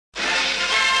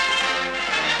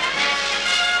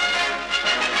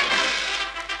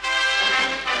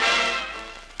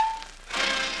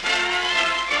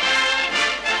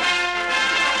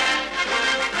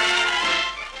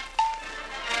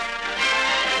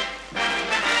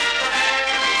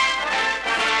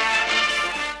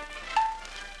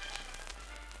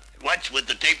What's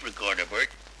with the tape recorder, Bert?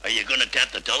 Are you going to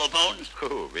tap the telephones?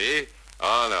 Who, me?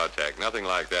 Oh, no, Tech, nothing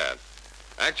like that.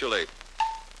 Actually,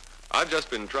 I've just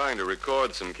been trying to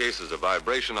record some cases of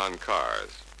vibration on cars.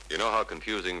 You know how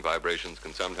confusing vibrations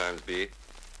can sometimes be?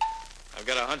 I've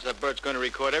got a hunch that Bert's going to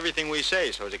record everything we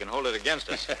say so as he can hold it against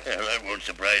us. Well, that won't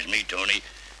surprise me, Tony.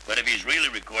 But if he's really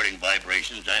recording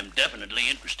vibrations, I'm definitely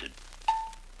interested.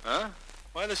 Huh?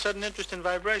 Why the sudden interest in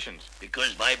vibrations?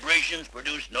 Because vibrations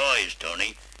produce noise,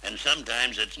 Tony, and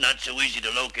sometimes it's not so easy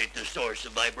to locate the source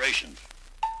of vibrations.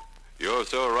 You're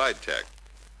so right, Tech.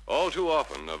 All too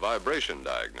often, a vibration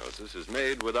diagnosis is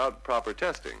made without proper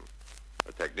testing.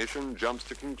 A technician jumps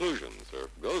to conclusions or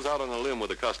goes out on a limb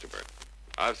with a customer.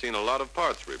 I've seen a lot of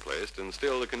parts replaced, and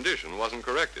still the condition wasn't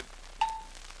corrected.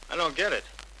 I don't get it.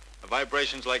 A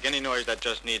vibration's like any noise that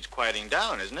just needs quieting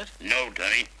down, isn't it? No,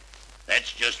 Tony.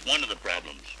 That's just one of the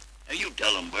problems. Now, you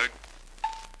tell him, Bert.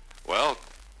 Well,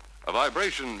 a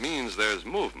vibration means there's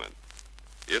movement.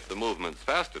 If the movement's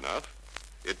fast enough,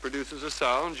 it produces a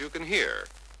sound you can hear.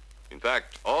 In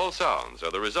fact, all sounds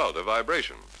are the result of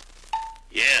vibration.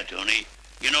 Yeah, Tony.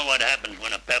 You know what happens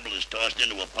when a pebble is tossed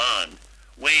into a pond?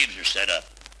 Waves are set up.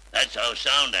 That's how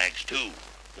sound acts, too.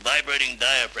 The vibrating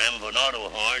diaphragm of an auto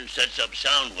horn sets up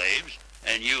sound waves,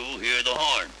 and you hear the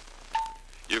horn.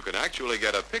 You can actually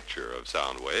get a picture of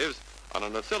sound waves on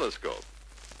an oscilloscope.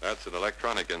 That's an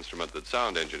electronic instrument that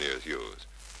sound engineers use.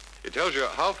 It tells you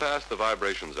how fast the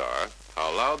vibrations are,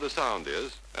 how loud the sound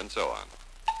is, and so on.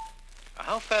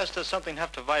 How fast does something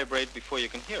have to vibrate before you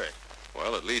can hear it?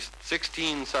 Well, at least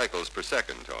 16 cycles per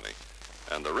second, Tony.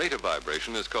 And the rate of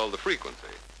vibration is called the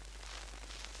frequency.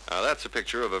 Now, that's a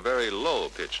picture of a very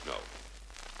low-pitched note.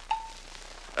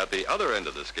 At the other end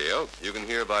of the scale, you can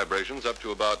hear vibrations up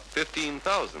to about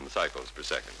 15,000 cycles per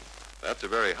second. That's a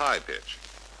very high pitch.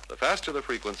 The faster the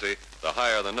frequency, the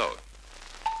higher the note.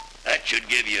 That should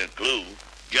give you a clue.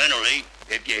 Generally,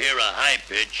 if you hear a high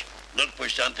pitch, look for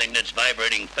something that's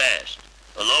vibrating fast.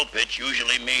 A low pitch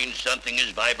usually means something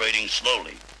is vibrating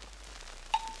slowly.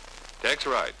 Tech's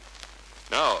right.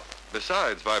 Now,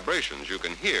 besides vibrations you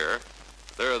can hear,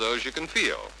 there are those you can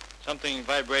feel. Something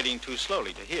vibrating too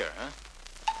slowly to hear, huh?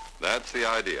 That's the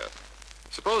idea.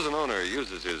 Suppose an owner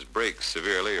uses his brakes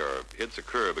severely or hits a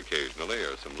curb occasionally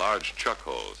or some large chuck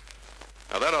holes.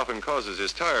 Now, that often causes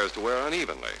his tires to wear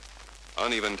unevenly.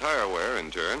 Uneven tire wear,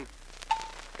 in turn,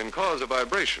 can cause a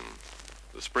vibration.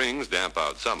 The springs damp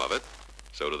out some of it,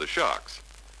 so do the shocks.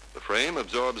 The frame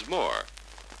absorbs more.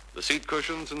 The seat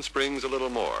cushions and springs a little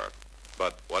more.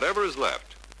 But whatever is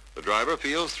left, the driver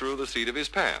feels through the seat of his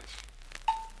pants.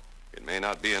 It may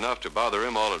not be enough to bother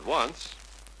him all at once.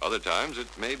 Other times, it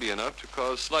may be enough to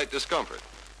cause slight discomfort.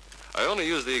 I only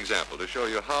use the example to show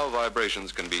you how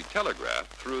vibrations can be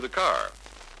telegraphed through the car.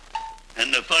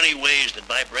 And the funny ways that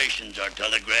vibrations are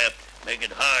telegraphed make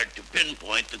it hard to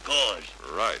pinpoint the cause.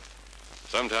 Right.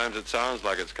 Sometimes it sounds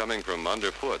like it's coming from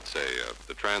underfoot, say,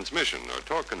 the transmission or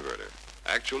torque converter.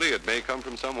 Actually, it may come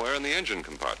from somewhere in the engine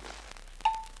compartment.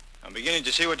 I'm beginning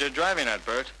to see what you're driving at,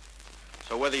 Bert.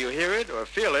 So whether you hear it or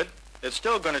feel it, it's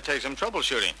still going to take some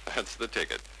troubleshooting. That's the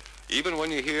ticket. Even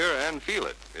when you hear and feel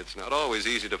it, it's not always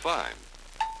easy to find.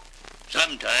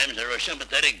 Sometimes there are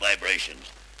sympathetic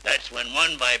vibrations. That's when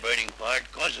one vibrating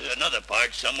part causes another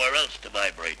part somewhere else to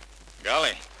vibrate. Golly,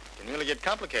 it can really get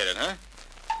complicated, huh?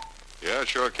 Yeah, it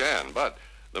sure can. But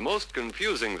the most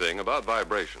confusing thing about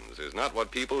vibrations is not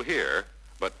what people hear,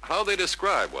 but how they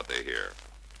describe what they hear.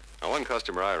 Now, one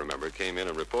customer I remember came in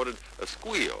and reported a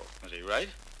squeal. Was he right?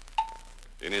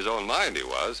 In his own mind he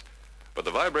was, but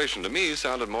the vibration to me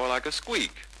sounded more like a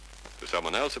squeak. To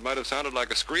someone else it might have sounded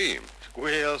like a scream.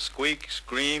 Squeal, squeak,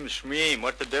 scream, shmeem.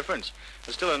 What's the difference?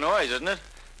 It's still a noise, isn't it?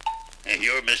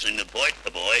 You're missing the point,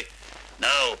 the boy.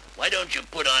 Now, why don't you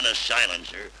put on a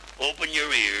silencer, open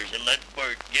your ears, and let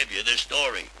Bert give you the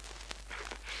story?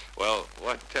 Well,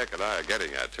 what Tech and I are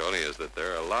getting at, Tony, is that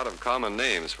there are a lot of common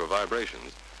names for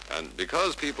vibrations, and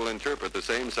because people interpret the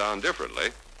same sound differently,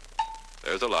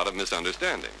 there's a lot of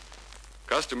misunderstanding.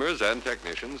 Customers and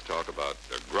technicians talk about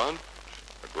a grunt,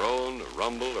 a groan, a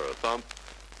rumble, or a thump,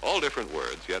 all different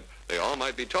words, yet they all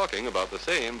might be talking about the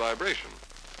same vibration.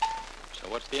 So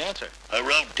what's the answer? A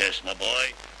road test, my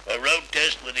boy. A road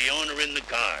test with the owner in the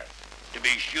car. To be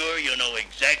sure you know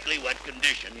exactly what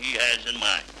condition he has in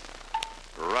mind.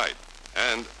 Right.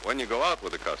 And when you go out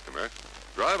with a customer,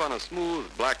 drive on a smooth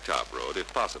blacktop road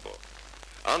if possible.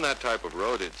 On that type of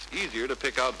road, it's easier to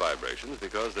pick out vibrations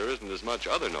because there isn't as much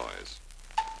other noise.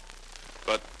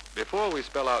 But before we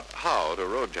spell out how to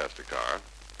road test a car,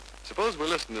 suppose we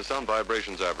listen to some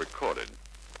vibrations I've recorded.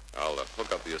 I'll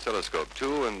hook up the oscilloscope,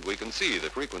 too, and we can see the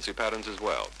frequency patterns as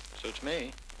well. Suits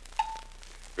me.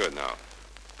 Good. Now,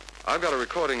 I've got a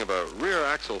recording of a rear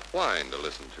axle whine to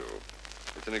listen to.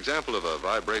 It's an example of a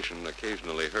vibration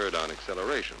occasionally heard on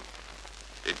acceleration.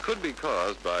 It could be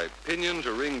caused by pinion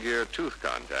to ring gear tooth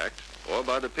contact or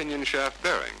by the pinion shaft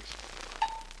bearings.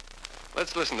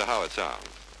 Let's listen to how it sounds.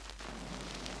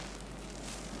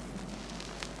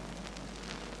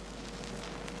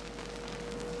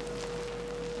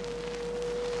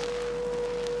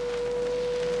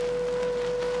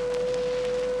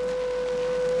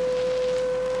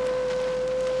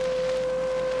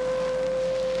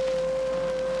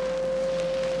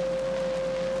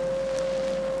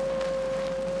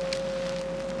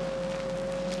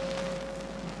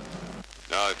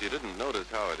 Now, if you didn't notice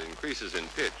how it increases in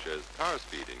pitch as car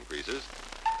speed increases,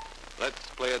 let's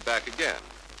play it back again.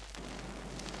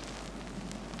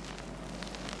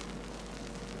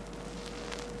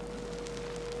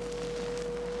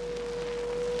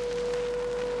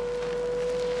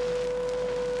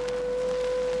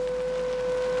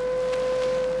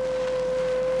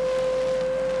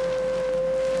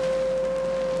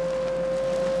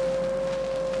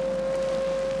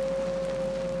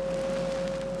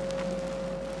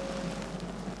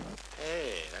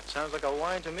 Sounds like a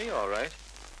whine to me, all right.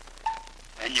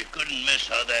 And you couldn't miss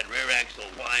how that rear axle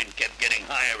whine kept getting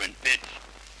higher in pitch.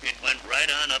 It went right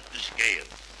on up the scale.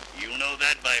 You know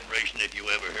that vibration if you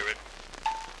ever hear it.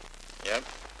 Yep,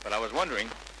 but I was wondering,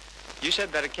 you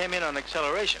said that it came in on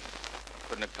acceleration.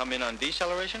 Couldn't it come in on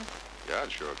deceleration? Yeah,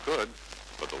 it sure could.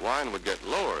 But the whine would get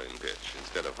lower in pitch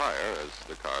instead of higher as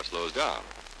the car slows down.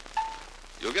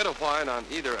 You'll get a whine on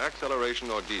either acceleration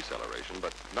or deceleration,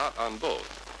 but not on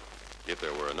both. If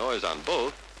there were a noise on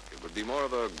both, it would be more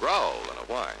of a growl than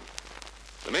a whine.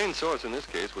 The main source in this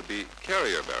case would be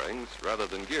carrier bearings rather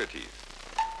than gear teeth.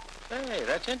 Hey,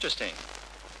 that's interesting.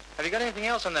 Have you got anything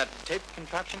else on that tape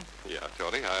contraption? Yeah,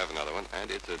 Tony, I have another one,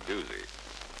 and it's a doozy.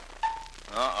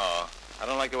 Uh-oh. I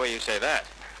don't like the way you say that.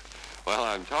 Well,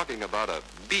 I'm talking about a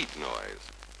beat noise.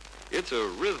 It's a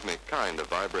rhythmic kind of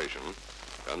vibration.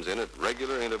 Comes in at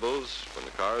regular intervals when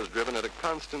the car is driven at a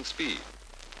constant speed.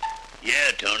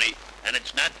 Yeah, Tony, and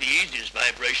it's not the easiest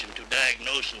vibration to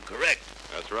diagnose and correct.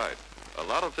 That's right. A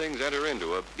lot of things enter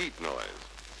into a beat noise.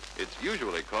 It's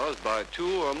usually caused by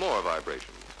two or more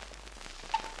vibrations.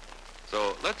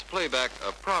 So let's play back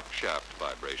a prop shaft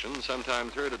vibration,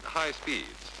 sometimes heard at high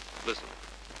speeds. Listen.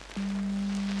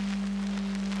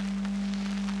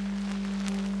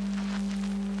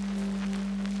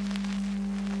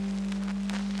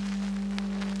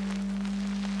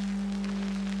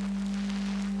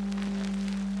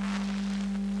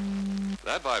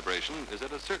 That vibration is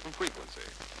at a certain frequency.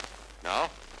 Now,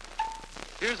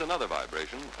 here's another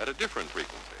vibration at a different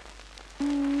frequency.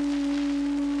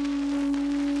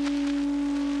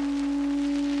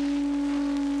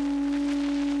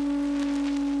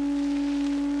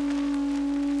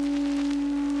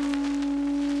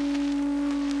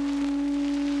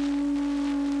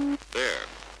 There,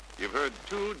 you've heard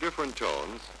two different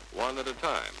tones, one at a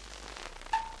time.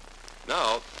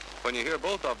 Now, when you hear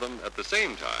both of them at the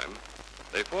same time,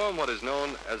 they form what is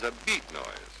known as a beat noise.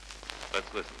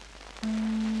 Let's listen.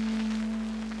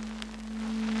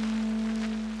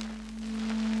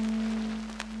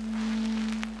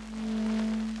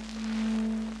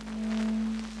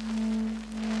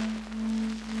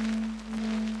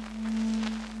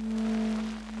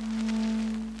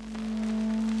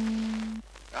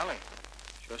 Golly,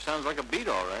 sure sounds like a beat,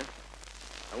 all right.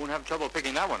 I won't have trouble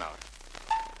picking that one out.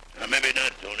 Maybe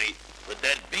not, Tony, but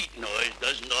that beat noise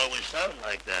doesn't always sound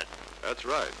like that. That's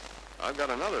right. I've got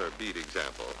another beat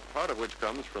example, part of which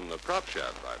comes from the prop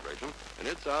shaft vibration, and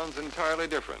it sounds entirely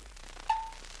different.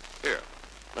 Here,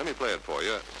 let me play it for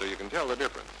you so you can tell the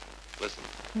difference. Listen.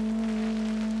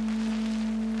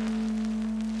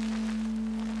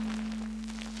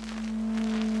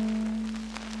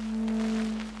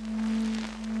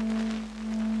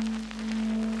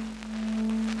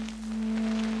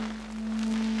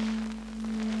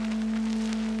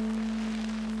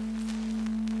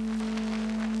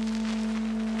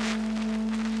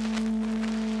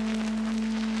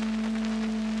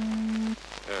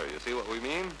 See what we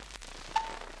mean?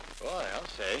 Boy, I'll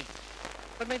say.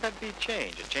 What made that beat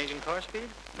change? A change in car speed?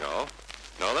 No.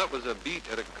 No, that was a beat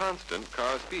at a constant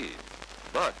car speed.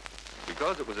 But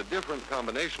because it was a different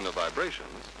combination of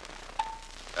vibrations,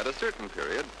 at a certain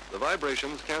period, the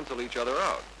vibrations cancel each other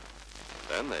out.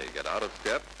 Then they get out of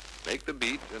step, make the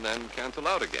beat, and then cancel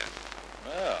out again.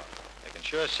 Well, I can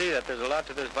sure see that there's a lot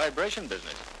to this vibration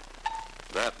business.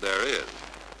 That there is.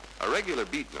 A regular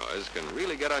beat noise can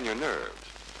really get on your nerves.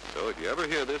 So if you ever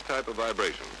hear this type of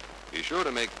vibration, be sure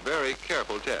to make very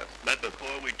careful tests. But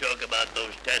before we talk about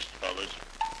those tests, fellas,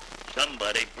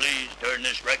 Somebody please turn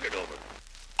this record over.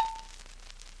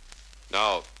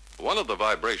 Now, one of the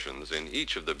vibrations in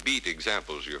each of the beat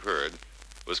examples you heard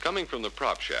was coming from the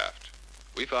prop shaft.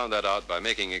 We found that out by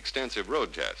making extensive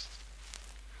road tests.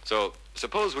 So,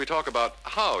 suppose we talk about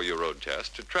how you road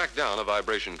test to track down a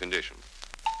vibration condition.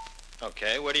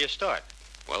 Okay, where do you start?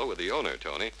 Well, with the owner,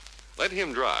 Tony. Let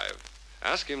him drive.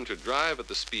 Ask him to drive at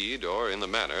the speed or in the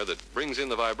manner that brings in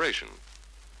the vibration.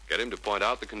 Get him to point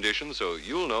out the condition so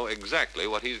you'll know exactly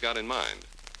what he's got in mind.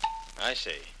 I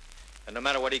see. And no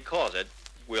matter what he calls it,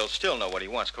 we'll still know what he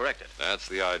wants corrected. That's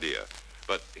the idea.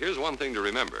 But here's one thing to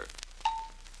remember.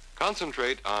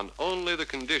 Concentrate on only the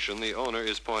condition the owner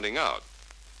is pointing out.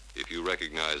 If you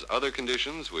recognize other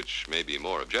conditions which may be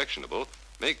more objectionable,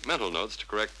 make mental notes to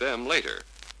correct them later.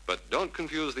 But don't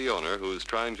confuse the owner who's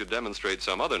trying to demonstrate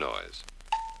some other noise.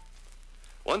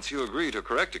 Once you agree to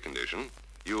correct a condition,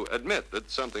 you admit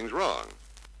that something's wrong.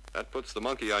 That puts the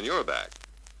monkey on your back.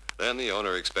 Then the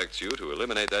owner expects you to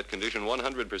eliminate that condition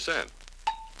 100%.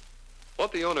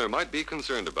 What the owner might be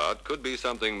concerned about could be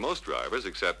something most drivers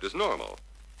accept as normal.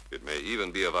 It may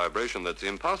even be a vibration that's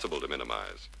impossible to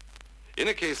minimize. In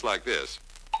a case like this,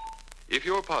 if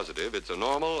you're positive it's a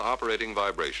normal operating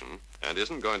vibration and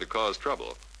isn't going to cause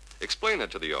trouble, explain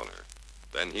it to the owner.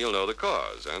 Then he'll know the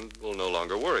cause and will no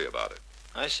longer worry about it.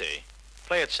 I see.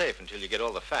 Play it safe until you get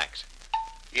all the facts.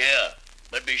 Yeah,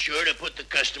 but be sure to put the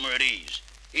customer at ease.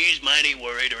 He's mighty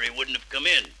worried or he wouldn't have come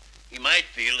in. He might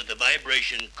feel that the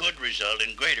vibration could result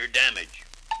in greater damage.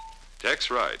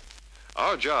 Tech's right.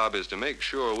 Our job is to make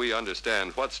sure we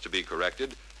understand what's to be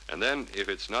corrected, and then, if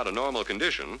it's not a normal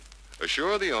condition,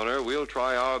 assure the owner we'll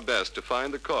try our best to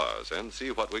find the cause and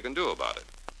see what we can do about it.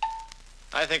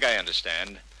 I think I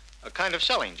understand. A kind of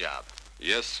selling job.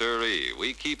 Yes, sirree.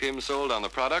 We keep him sold on the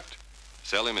product,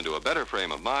 sell him into a better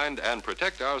frame of mind, and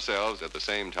protect ourselves at the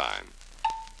same time.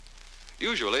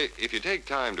 Usually, if you take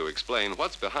time to explain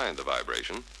what's behind the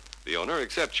vibration, the owner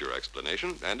accepts your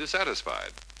explanation and is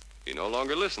satisfied. He no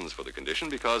longer listens for the condition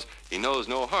because he knows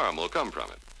no harm will come from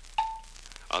it.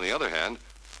 On the other hand,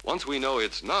 once we know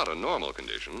it's not a normal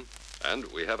condition, and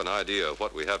we have an idea of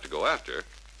what we have to go after,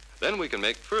 then we can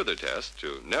make further tests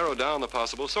to narrow down the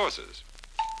possible sources.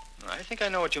 I think I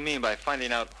know what you mean by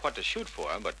finding out what to shoot for,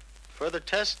 but further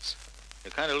tests? You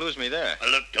kind of lose me there.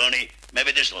 Look, Tony,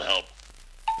 maybe this'll help.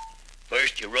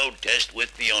 First, you road test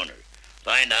with the owner.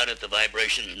 Find out if the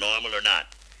vibration's normal or not.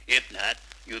 If not,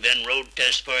 you then road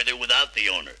test further without the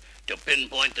owner to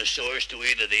pinpoint the source to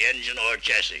either the engine or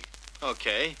chassis.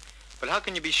 Okay, but how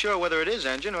can you be sure whether it is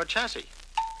engine or chassis?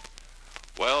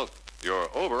 Well, your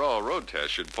overall road test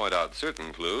should point out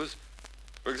certain clues.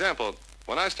 For example,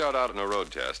 when I start out in a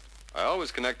road test, I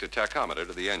always connect a tachometer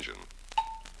to the engine.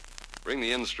 Bring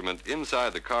the instrument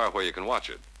inside the car where you can watch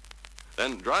it.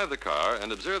 Then drive the car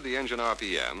and observe the engine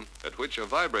RPM at which a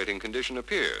vibrating condition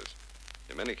appears.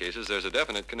 In many cases, there's a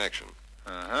definite connection.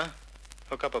 Uh-huh.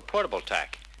 Hook up a portable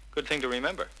tach. Good thing to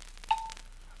remember.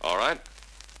 All right.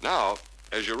 Now,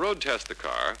 as you road test the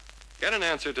car, get an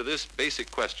answer to this basic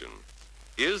question.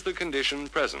 Is the condition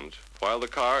present while the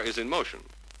car is in motion?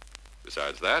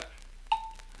 Besides that,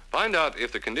 find out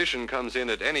if the condition comes in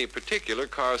at any particular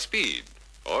car speed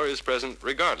or is present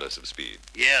regardless of speed.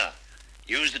 Yeah.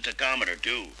 Use the tachometer,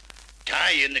 too.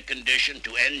 Tie in the condition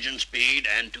to engine speed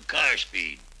and to car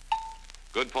speed.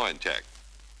 Good point, Tech.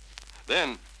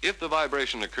 Then, if the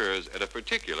vibration occurs at a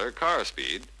particular car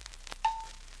speed,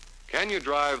 can you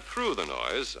drive through the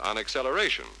noise on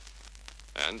acceleration?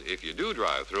 And if you do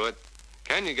drive through it,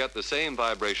 can you get the same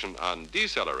vibration on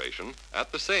deceleration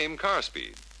at the same car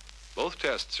speed? Both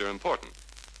tests are important.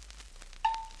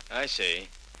 I see.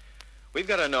 We've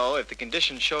got to know if the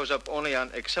condition shows up only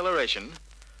on acceleration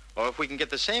or if we can get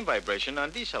the same vibration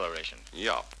on deceleration.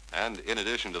 Yeah, and in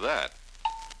addition to that,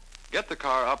 get the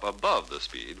car up above the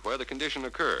speed where the condition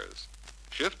occurs.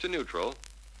 Shift to neutral,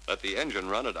 let the engine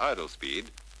run at idle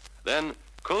speed, then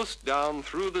coast down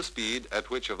through the speed at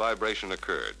which a vibration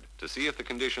occurred to see if the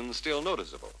condition's still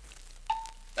noticeable.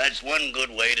 That's one good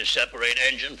way to separate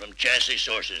engine from chassis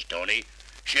sources, Tony.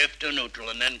 Shift to neutral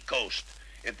and then coast.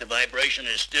 If the vibration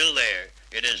is still there,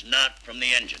 it is not from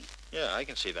the engine. Yeah, I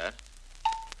can see that.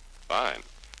 Fine.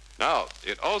 Now,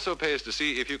 it also pays to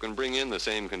see if you can bring in the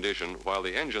same condition while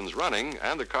the engine's running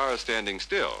and the car is standing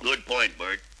still. Good point,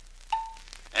 Bert.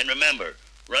 And remember,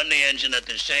 run the engine at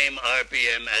the same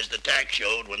RPM as the tach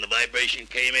showed when the vibration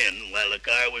came in while the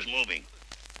car was moving.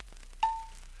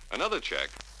 Another check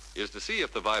is to see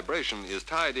if the vibration is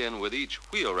tied in with each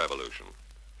wheel revolution.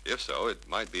 If so, it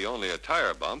might be only a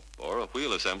tire bump or a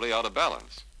wheel assembly out of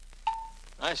balance.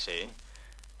 I see.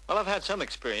 Well, I've had some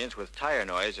experience with tire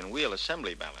noise and wheel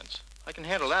assembly balance. I can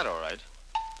handle that all right.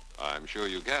 I'm sure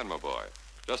you can, my boy.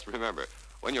 Just remember,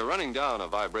 when you're running down a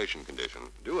vibration condition,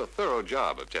 do a thorough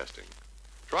job of testing.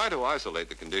 Try to isolate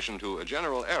the condition to a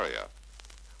general area.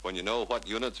 When you know what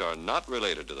units are not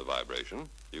related to the vibration,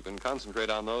 you can concentrate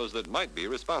on those that might be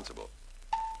responsible.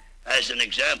 As an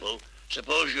example,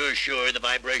 suppose you're sure the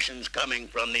vibration's coming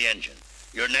from the engine.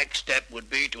 Your next step would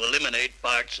be to eliminate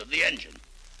parts of the engine.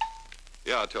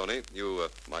 Yeah, Tony, you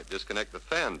might disconnect the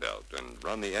fan belt and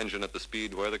run the engine at the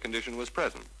speed where the condition was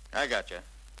present. I got you.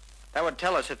 That would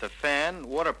tell us if the fan,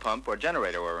 water pump, or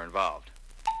generator were involved.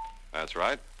 That's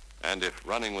right. And if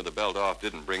running with the belt off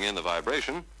didn't bring in the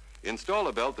vibration, install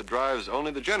a belt that drives only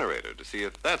the generator to see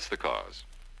if that's the cause.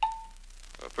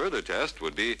 A further test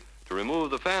would be to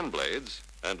remove the fan blades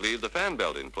and leave the fan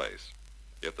belt in place.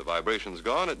 If the vibration's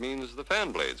gone, it means the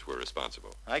fan blades were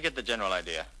responsible. I get the general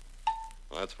idea.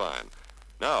 Well, that's fine.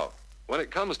 Now, when it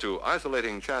comes to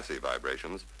isolating chassis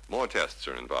vibrations, more tests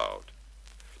are involved.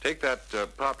 Take that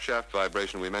prop shaft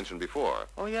vibration we mentioned before.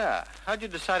 Oh, yeah. How'd you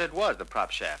decide it was the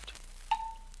prop shaft?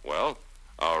 Well,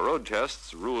 our road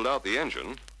tests ruled out the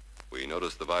engine. We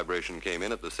noticed the vibration came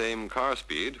in at the same car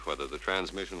speed, whether the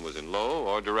transmission was in low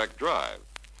or direct drive.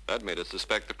 That made us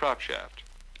suspect the prop shaft.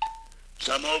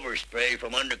 Some overspray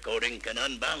from undercoating can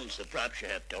unbalance the prop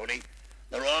shaft, Tony.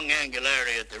 The wrong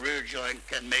angularity at the rear joint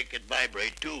can make it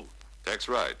vibrate, too. That's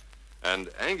right. And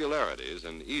angularity is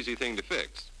an easy thing to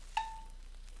fix.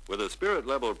 With a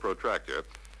spirit-level protractor,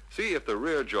 see if the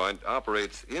rear joint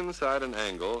operates inside an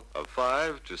angle of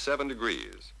 5 to 7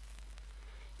 degrees.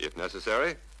 If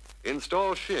necessary,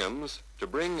 install shims to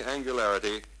bring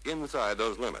angularity inside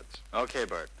those limits. Okay,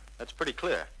 Bert. That's pretty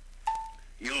clear.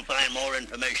 You'll find more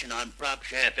information on prop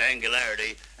shaft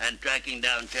angularity and tracking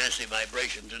down chassis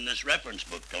vibrations in this reference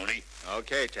book, Tony.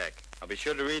 Okay, Tech. I'll be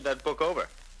sure to read that book over.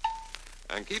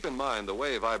 And keep in mind the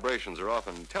way vibrations are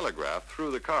often telegraphed through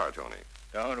the car, Tony.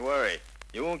 Don't worry.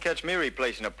 You won't catch me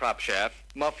replacing a prop shaft,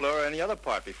 muffler, or any other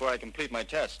part before I complete my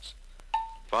tests.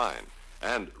 Fine.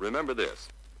 And remember this.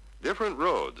 Different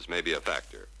roads may be a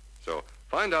factor. So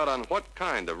find out on what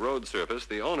kind of road surface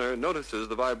the owner notices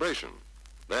the vibration.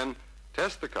 Then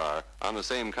test the car on the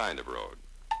same kind of road.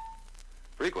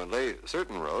 Frequently,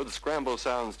 certain roads scramble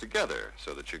sounds together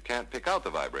so that you can't pick out the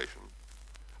vibration.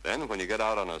 Then when you get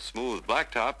out on a smooth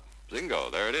blacktop,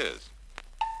 zingo, there it is.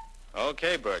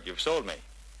 Okay, Bert, you've sold me.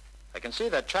 I can see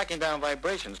that tracking down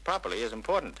vibrations properly is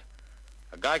important.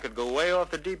 A guy could go way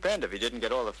off the deep end if he didn't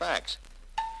get all the facts.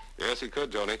 Yes, he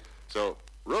could, Tony. So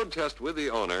road test with the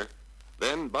owner,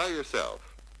 then by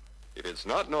yourself. If it's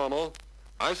not normal,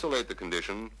 isolate the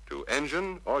condition to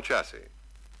engine or chassis.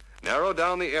 Narrow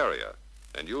down the area,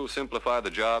 and you'll simplify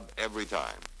the job every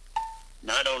time.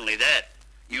 Not only that,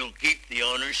 you'll keep the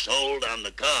owner sold on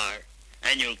the car,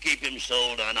 and you'll keep him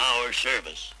sold on our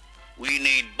service. We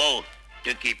need both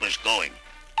to keep us going.